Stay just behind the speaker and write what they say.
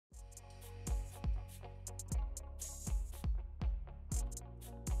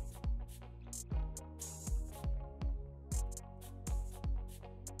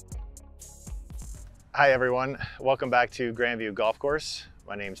Hi everyone, welcome back to Grandview Golf Course.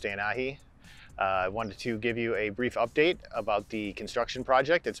 My name is Dan Ahee. I wanted to give you a brief update about the construction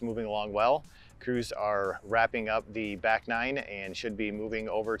project. It's moving along well. Crews are wrapping up the back nine and should be moving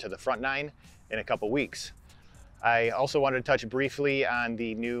over to the front nine in a couple weeks. I also wanted to touch briefly on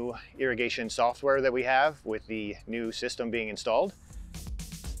the new irrigation software that we have with the new system being installed.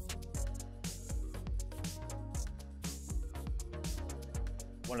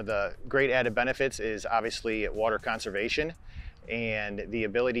 One of the great added benefits is obviously water conservation and the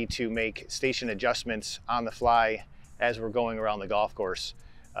ability to make station adjustments on the fly as we're going around the golf course.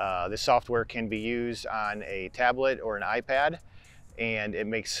 This software can be used on a tablet or an iPad, and it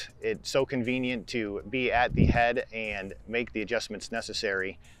makes it so convenient to be at the head and make the adjustments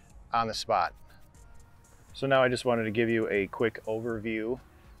necessary on the spot. So now I just wanted to give you a quick overview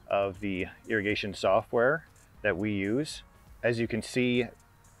of the irrigation software that we use. As you can see,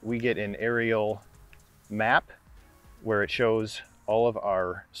 we get an aerial map where it shows all of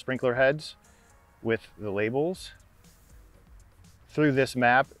our sprinkler heads with the labels. Through this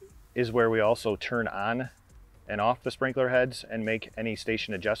map is where we also turn on and off the sprinkler heads and make any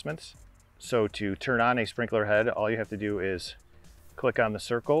station adjustments. So to turn on a sprinkler head, all you have to do is click on the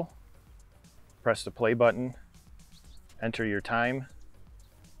circle, press the play button, enter your time,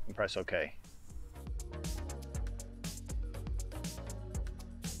 and press OK.